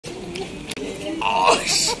Oh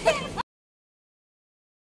shit.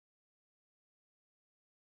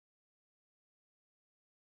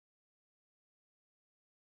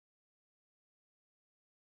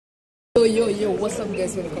 Yo, what's up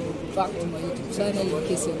guys, welcome back to my YouTube channel. In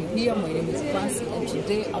case you're here, my name is Manzi and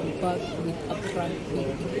today I'm back with a prank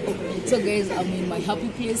video. So guys, I'm in my happy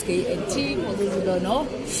place, KNT. For those who don't know,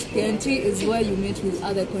 KNT is where you meet with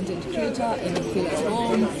other content creator and you feel at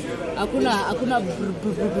home. Akuna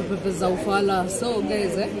zaufala. So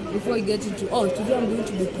guys, before I get into, today I'm going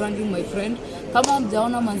to be pranking my friend. Kama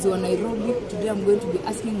mjaona Manzi wa Nairobi, today I'm going to be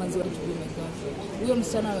asking Manzi to be my girlfriend. Huyo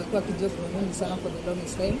msichana amekuwa kijua kwa mimi sana for the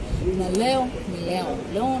longest time. Na leo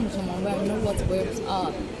nitamwambia, you know what babes,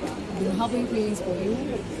 been having feelings for you.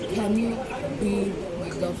 Can you be my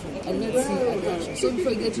girlfriend? And let's see I got you. So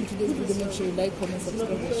before I get into this video, make sure you like, comment,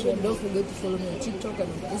 subscribe, and share. Don't forget to follow me on TikTok and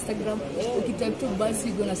on Instagram. Okay, type to Manzi,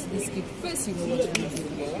 you're gonna see this clip first, you know what to do.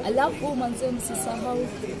 Alafu Manzi, msisahau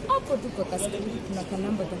hapo tu kwa screen kuna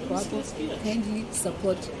kanamba tako hapo. Kindly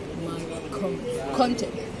support my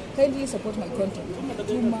content. Kindly support my content.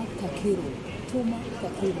 Tuma Kakiru.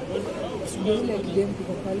 Subiri game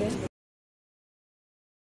kiko pale.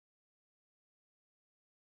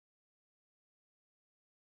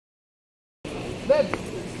 Babe.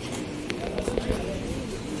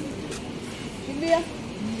 Kimbia.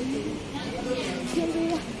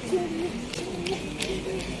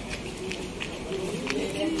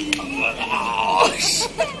 Oh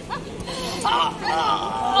shit.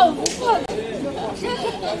 Oh fuck.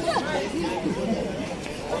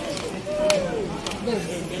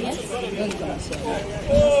 Yes?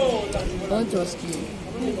 Don't trust you.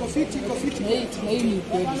 Coffee.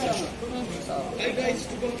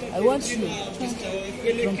 I want you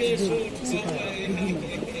from today to be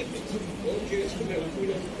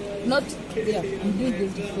not there. I'm doing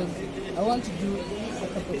this because I want to do a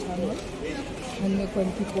couple channels and make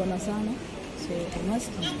one people sana. So I'm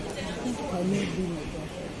asking you, can you be my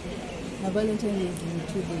girlfriend? My Valentine is in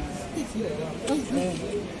 2 days.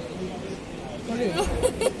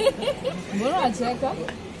 Mbona acheka?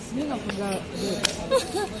 Sina nakuga.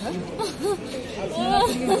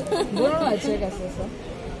 Mbona acheka sasa?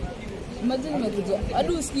 Imagine nimekuja.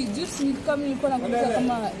 Hadi usikii juice kama nilikuwa nakuja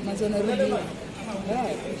kama Manzi Nairobi.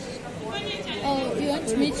 Oh, you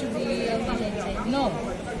want me to be your Valentine? No.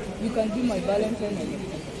 You can be my Valentine and you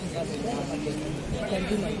can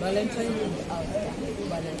be my Valentine and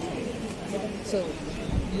Valentine. So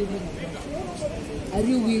are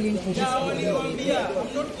you willing for this?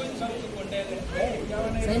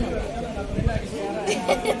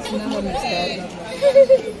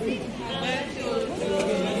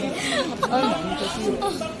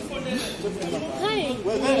 Hi,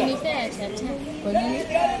 nilipea chata. Kwa nini?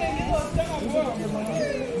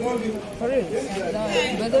 For real?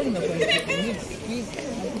 Bado nimekuambia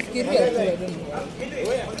nafikiria tu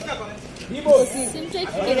Simtaki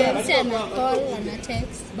fikiria msichana call na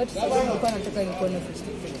text. But sasa nilikuwa nataka nikuone face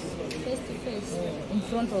to face. In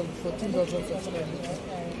front of 14,000 subscribers.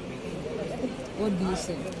 What do you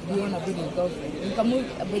say? Do you want to be my girlfriend?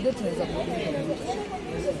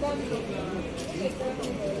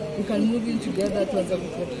 We can move in together to other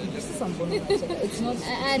people. It's not.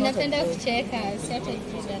 Napenda kucheka, siache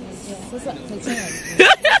kuja na jua. Sasa tachana.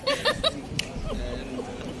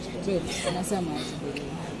 Anasema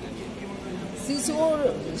sisi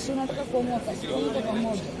tunataka kuamua kasi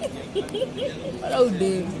pamoja. Wala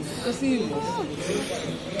udem. Kasi hivyo.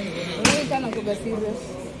 Wewe kana kuga serious.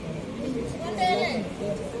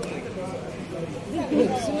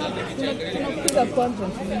 Tunakupiga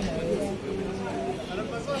content mimi.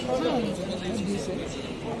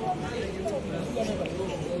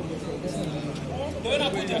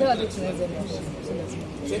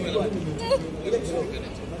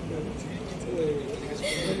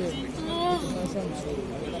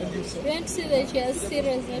 You want to see that you are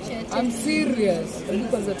serious, not you are I'm serious.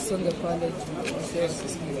 Because that's on the college.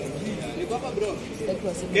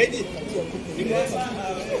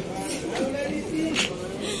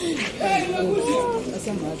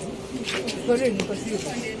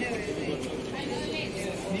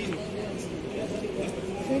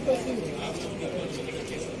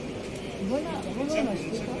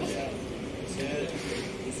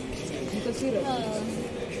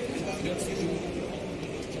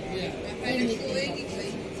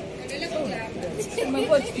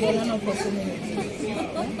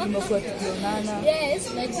 Yes,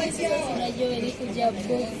 but sisi unajua nilikuja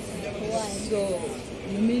book one. So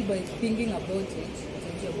you mean by thinking about it,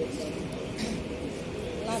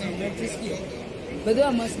 but they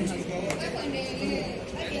are asking us.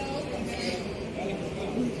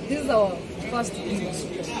 This is our first piece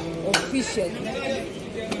of official.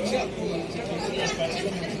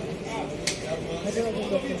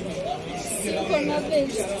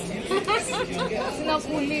 Sina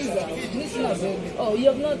kuuliza. Mimi sina baby. Oh, you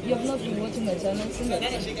have not been watching my channel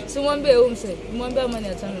since. So mwambie huyu mse. Mwambie amani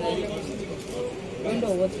ya channel yake. Wonder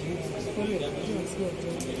what for real.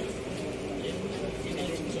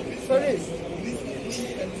 For real.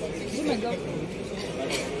 Oh my God.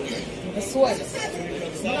 I swear.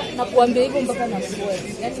 Nakuambia hivyo mpaka na swear.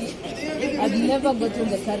 Yaani I've never gotten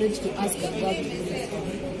the courage to ask a girl to do this.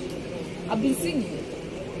 I've been seeing you.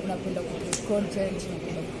 Unapenda ku content,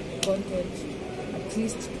 at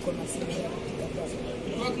least tuko na sisi.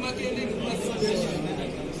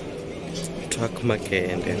 Talk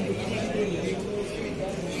makende.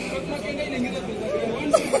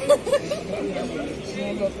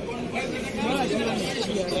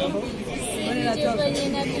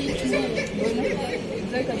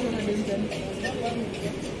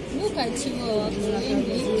 Look at you,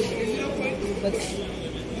 But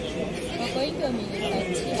wako wengi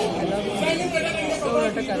wamenipatia. so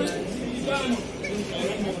unataka nani?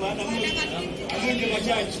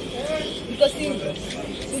 Because see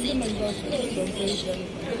my boss don't say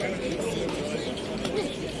it.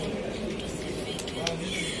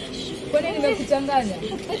 Kwa nini nimekuchanganya?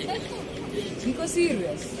 Niko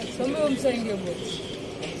serious. Sombe umsaidie boss.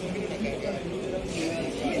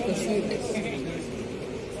 Niko serious.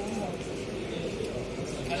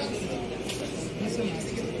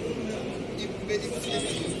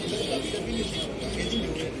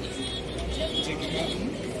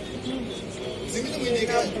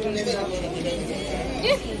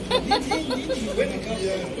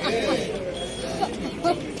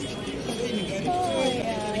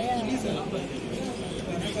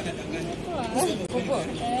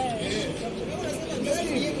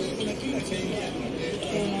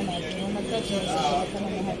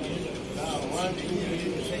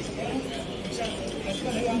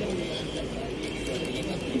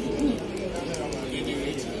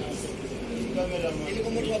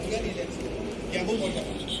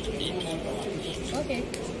 Okay.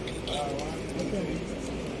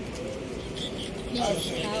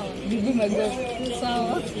 Yes, You do my best.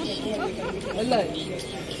 sawa. Like,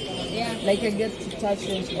 Yeah. like I get to touch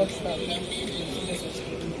and hot stuff.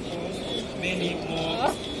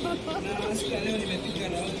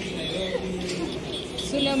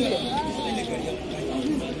 So niambie.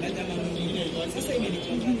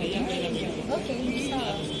 Okay,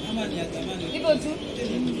 sawa. Hivyo tu.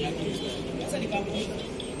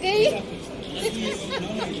 Okay.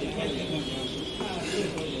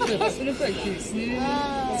 Silikuwa kiss.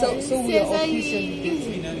 So we are officially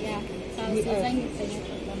dating. Yeah. Sawa, sizangi kufanya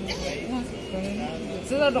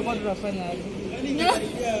Sasa tutakuwa tunafanya aje?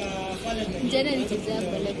 jana nikiza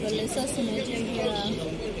pole sasa unajua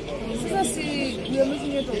Sasa si we are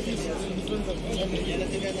making it official in front of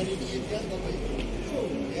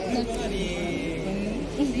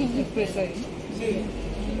pesa hii.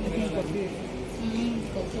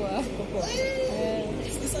 kwa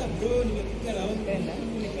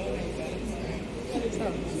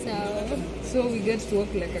sawa. So we get to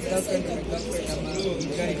work like a girlfriend and a girlfriend.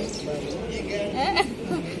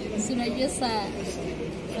 Si unajua saa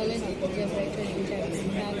pale nakuja Brighton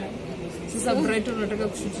interview. Sasa Brighton unataka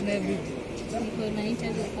kushoot naye video. Niko na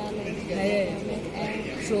interview pale. Na yeye.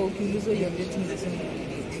 So ukiulizwa you're dating the same.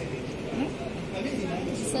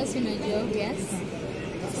 Sasa unajua obvious.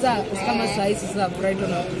 Sasa kama saa hii sasa Brighton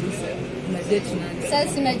na date nani?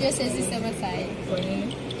 Sasa unajua siwezi sema saa hii. Kwa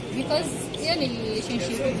nini? Because hiyo ni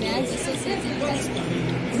relationship imeanza, so siwezi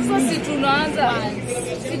Sasa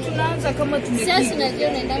si tunaanza kama tumepiga. sasa unajua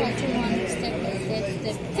unaenda tu one step by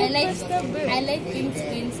step. I like things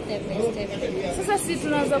going step by step. Sasa si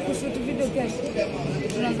tunaanza kushoot video kesho.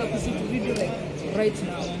 Tunaanza kushoot video like right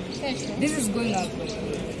now. Kesho. This is going up.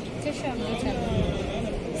 Kesho I'm not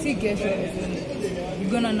around. See kesho.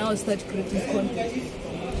 You're gonna now start creating content.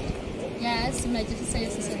 Yes, unajua sasa hiyo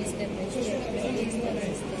sasa ni step by step.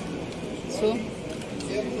 So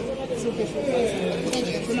kesho.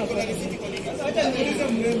 Tunafanya.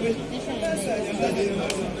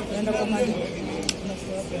 Naenda kwa mali.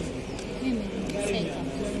 Mimi saika.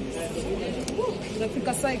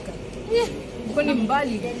 Tunafika Saika. Uko ni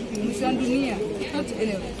mbali, mwisho wa dunia. But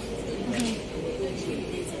anyway.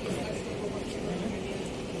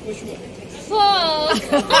 Fuck!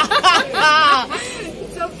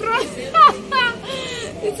 It's a prank.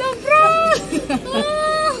 It's a prank.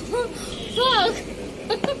 Fuck!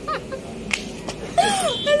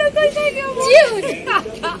 Dude.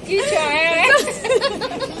 It's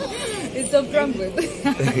It's a prank.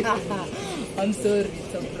 I'm sorry,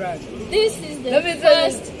 it's a prank. This is the Let me tell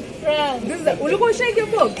you. first prank prank. Ulikuwa shake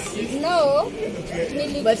box? No.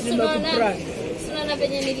 But nimekuprank. Sina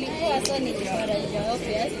venye nilikuwa so nikitarajia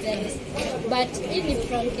obvious then. But hii ni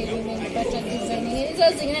prank nimepata design. Hizo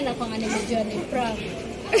zingine na kwanga nimejua ni prank.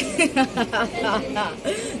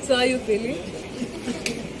 So how you feeling?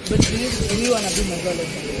 But do you want to be my girlfriend?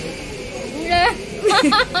 Yeah.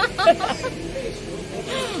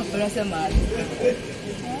 Unasema aje?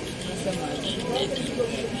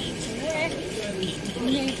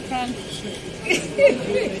 Ni prank.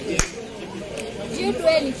 You do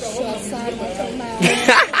any sure sana kama.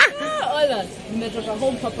 Hola, nimetoka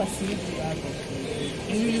home papa siji yako.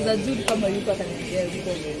 Niliuliza Jude kama yuko atanipigia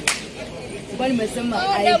huko. Kwa nimesema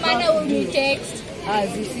ndio maana uni text.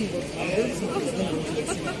 Zisi.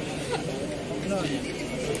 No.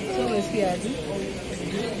 So umesikia aje?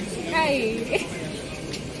 Hai.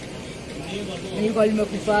 Nilikuwa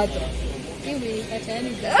nimekupata. Hivi katani.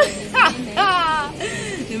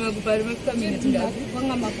 Nimekupata nimefika minute ngapi?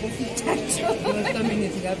 Kwanga makofi 3. Nimefika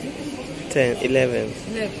minute ngapi? 10, 11.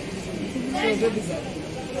 So baby za.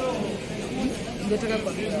 Ngetaka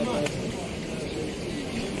kwa.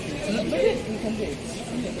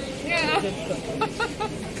 Yeah.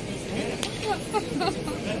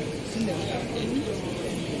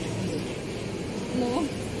 No.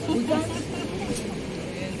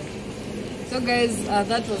 So guys,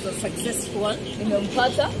 that was a successful one.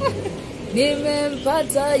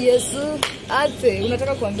 Nimempata Yesu ate.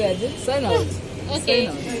 Unataka kuambia aje? Sign out. Okay.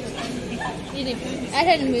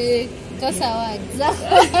 Hata nimekosa words.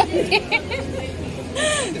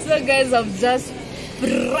 So guys, I've just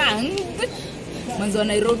pranked Manzi wa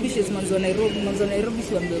Nairobi. She's Manzi wa Nairobi. Manzi wa Nairobi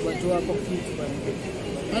siwaambie watu wako kitu bwana.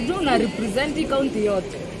 Unajua una represent county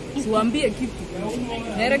yote. Siwaambie kitu.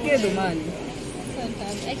 Naelekea domani.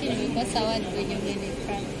 Actually nimekosa words wenye mimi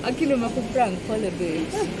prank. Akili umekuprank pole babe.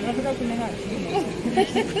 Unataka kunihaki?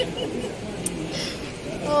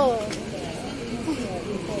 Oh.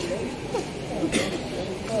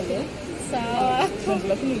 Pole. Sawa.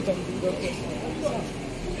 Lakini nitampiga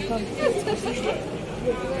kwa.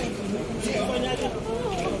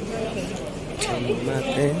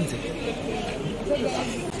 Mapenzi.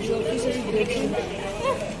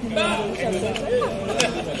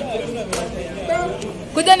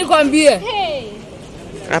 Kuja nikwambie. Hey.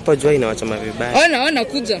 Hapo jua inawachoma vibaya. Ona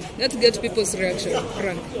kuja. Let's get people's reaction.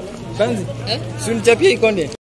 Prank. Manzi. Si unichapie ikonde.